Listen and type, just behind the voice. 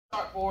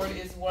board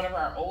is one of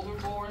our older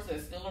boards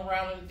that's still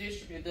around in the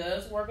district. It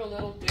does work a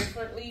little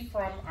differently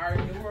from our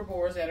newer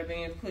boards that are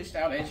being pushed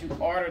out as you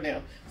order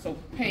them. So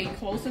pay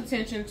close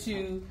attention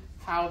to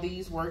how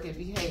these work and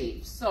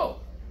behave. So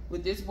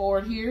with this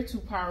board here, to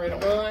power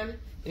it on,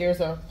 there's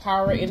a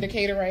power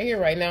indicator right here.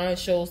 Right now it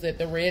shows that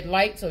the red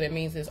light, so that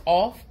means it's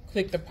off.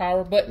 Click the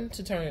power button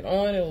to turn it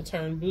on, it'll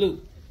turn blue.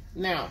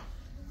 Now,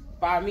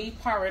 by me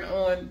powering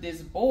on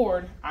this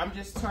board, I'm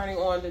just turning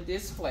on the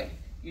display.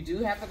 You do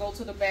have to go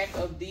to the back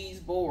of these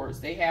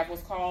boards. They have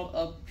what's called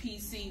a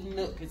PC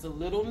nook. It's a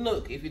little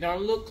nook. If you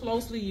don't look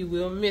closely, you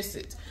will miss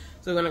it.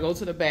 So we're gonna go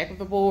to the back of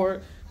the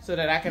board so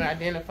that I can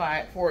identify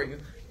it for you.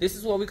 This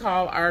is what we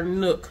call our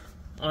nook.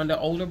 On the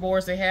older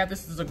boards they have,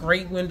 this is a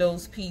great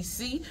Windows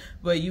PC,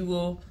 but you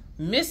will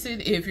miss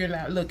it if you're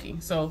not looking.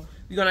 So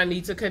you're gonna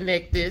need to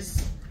connect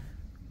this,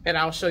 and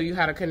I'll show you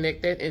how to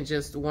connect it in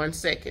just 1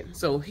 second.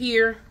 So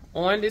here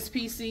on this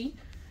PC,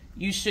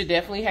 you should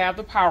definitely have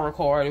the power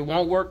cord. It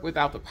won't work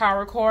without the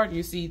power cord.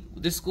 You see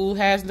the school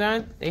has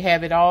done. They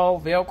have it all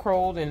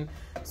Velcroed and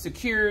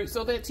secured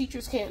so that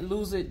teachers can't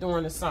lose it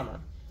during the summer.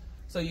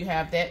 So you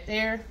have that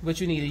there, but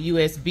you need a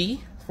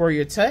USB for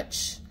your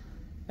touch.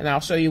 And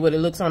I'll show you what it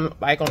looks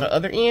like on the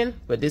other end,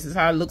 but this is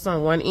how it looks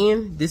on one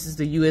end. This is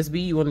the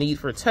USB you will need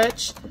for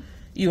touch.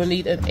 You will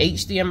need an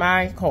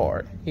HDMI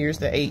cord. Here's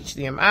the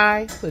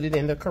HDMI, put it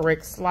in the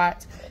correct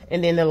slot.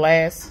 And then the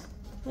last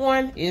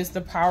one is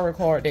the power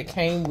cord that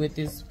came with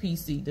this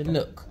PC, the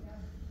Nook.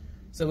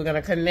 So we're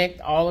gonna connect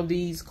all of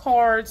these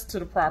cords to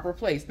the proper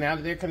place. Now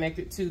that they're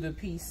connected to the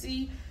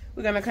PC,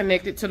 we're gonna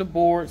connect it to the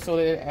board so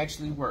that it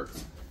actually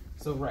works.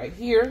 So right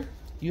here,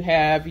 you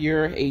have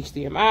your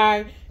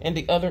HDMI and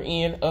the other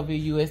end of a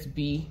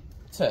USB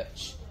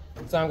touch.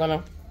 So I'm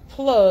gonna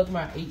plug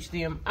my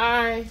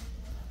HDMI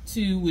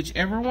to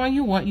whichever one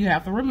you want. You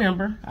have to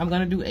remember, I'm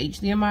gonna do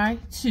HDMI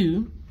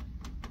 2.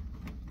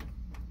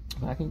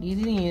 If I can get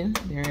it in,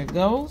 there it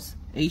goes,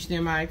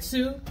 HDMI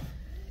 2.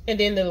 And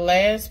then the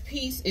last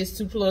piece is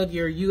to plug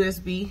your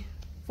USB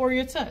for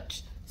your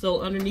touch. So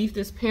underneath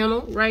this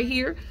panel right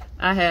here,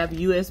 I have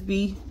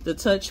USB, the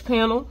touch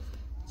panel.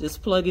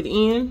 Just plug it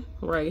in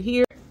right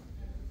here.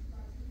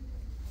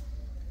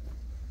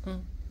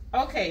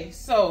 Okay,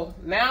 so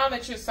now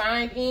that you're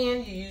signed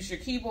in, you use your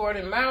keyboard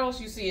and mouse.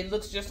 You see it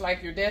looks just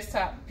like your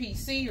desktop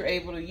PC. You're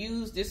able to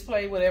use,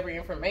 display whatever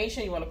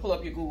information. You want to pull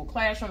up your Google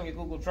Classroom, your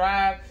Google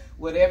Drive,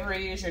 whatever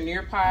it is, your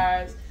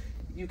Nearpods.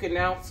 You can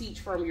now teach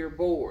from your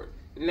board.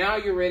 Now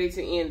you're ready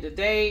to end the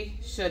day.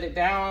 Shut it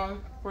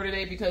down for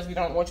today because we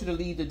don't want you to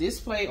leave the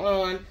display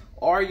on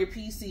or your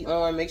PC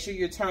on. Make sure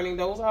you're turning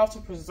those off to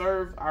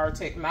preserve our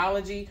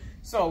technology.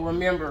 So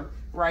remember,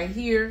 right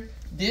here,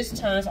 this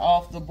turns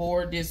off the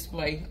board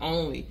display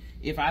only.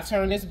 If I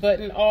turn this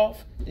button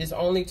off, it's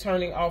only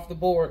turning off the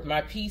board.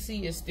 My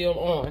PC is still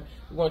on.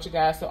 We want you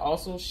guys to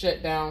also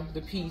shut down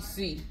the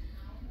PC.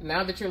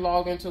 Now that you're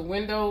logged into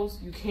Windows,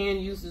 you can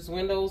use this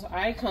Windows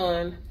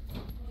icon.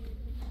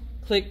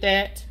 Click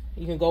that.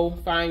 You can go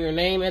find your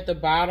name at the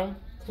bottom.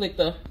 Click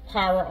the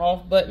power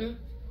off button.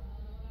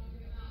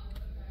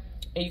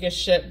 And you can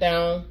shut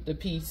down the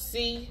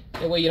PC.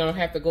 That way you don't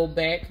have to go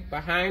back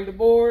behind the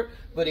board.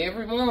 But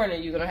every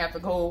morning you're gonna have to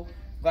go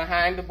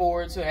behind the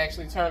board to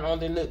actually turn on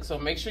the Nook. So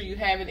make sure you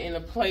have it in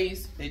a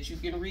place that you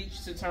can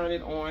reach to turn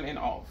it on and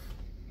off.